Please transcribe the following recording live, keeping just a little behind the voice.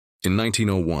In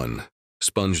 1901,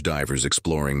 sponge divers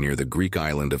exploring near the Greek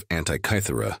island of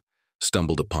Antikythera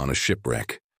stumbled upon a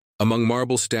shipwreck. Among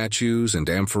marble statues and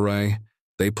amphorae,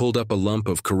 they pulled up a lump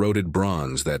of corroded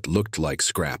bronze that looked like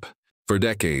scrap. For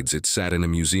decades, it sat in a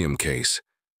museum case,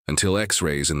 until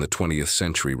X-rays in the 20th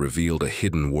century revealed a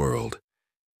hidden world.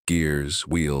 Gears,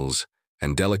 wheels,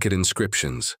 and delicate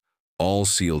inscriptions, all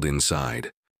sealed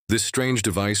inside. This strange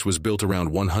device was built around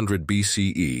 100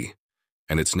 BCE,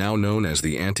 and it's now known as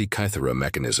the Antikythera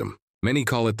Mechanism. Many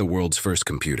call it the world's first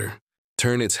computer.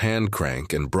 Turn its hand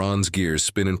crank and bronze gears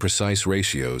spin in precise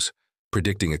ratios,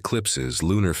 predicting eclipses,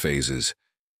 lunar phases,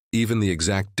 even the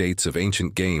exact dates of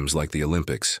ancient games like the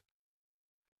Olympics.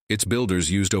 Its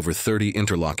builders used over 30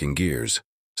 interlocking gears,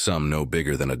 some no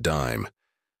bigger than a dime,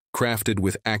 crafted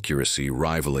with accuracy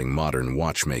rivaling modern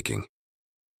watchmaking.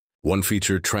 One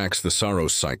feature tracks the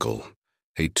Saros cycle,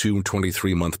 a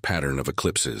 223-month pattern of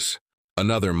eclipses.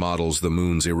 Another models the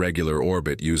moon's irregular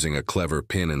orbit using a clever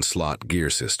pin and slot gear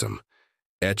system.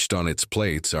 Etched on its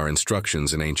plates are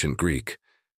instructions in ancient Greek,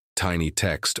 tiny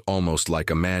text almost like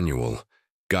a manual,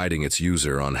 guiding its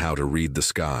user on how to read the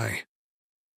sky.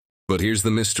 But here's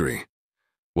the mystery.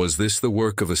 Was this the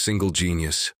work of a single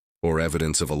genius, or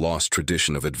evidence of a lost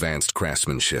tradition of advanced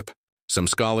craftsmanship? Some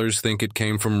scholars think it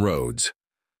came from Rhodes,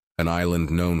 an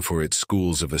island known for its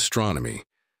schools of astronomy,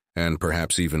 and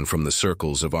perhaps even from the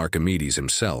circles of Archimedes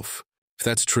himself. If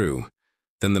that's true,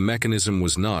 then the mechanism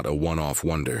was not a one-off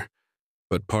wonder,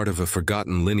 but part of a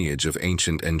forgotten lineage of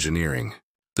ancient engineering.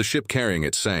 The ship carrying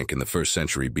it sank in the 1st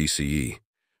century BCE,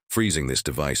 freezing this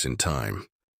device in time.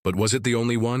 But was it the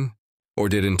only one? Or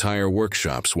did entire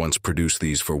workshops once produce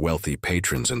these for wealthy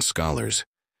patrons and scholars?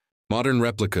 Modern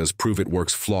replicas prove it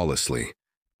works flawlessly,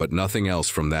 but nothing else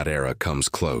from that era comes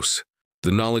close.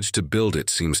 The knowledge to build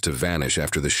it seems to vanish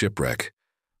after the shipwreck,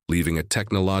 leaving a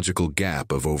technological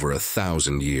gap of over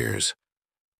 1,000 years.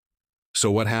 So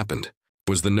what happened?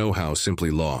 Was the know-how simply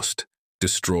lost,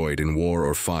 destroyed in war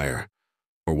or fire,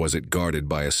 or was it guarded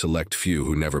by a select few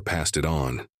who never passed it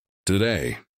on?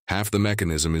 Today, half the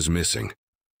mechanism is missing,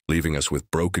 leaving us with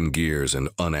broken gears and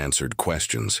unanswered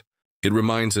questions. It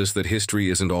reminds us that history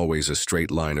isn't always a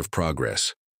straight line of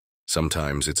progress.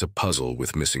 Sometimes it's a puzzle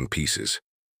with missing pieces.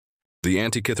 The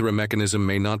Antikythera Mechanism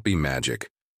may not be magic,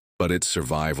 but its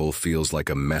survival feels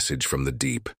like a message from the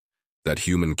deep, that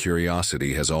human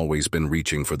curiosity has always been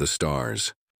reaching for the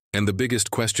stars. And the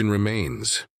biggest question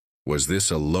remains, was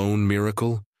this a lone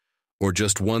miracle, or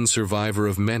just one survivor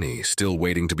of many still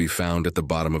waiting to be found at the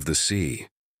bottom of the sea?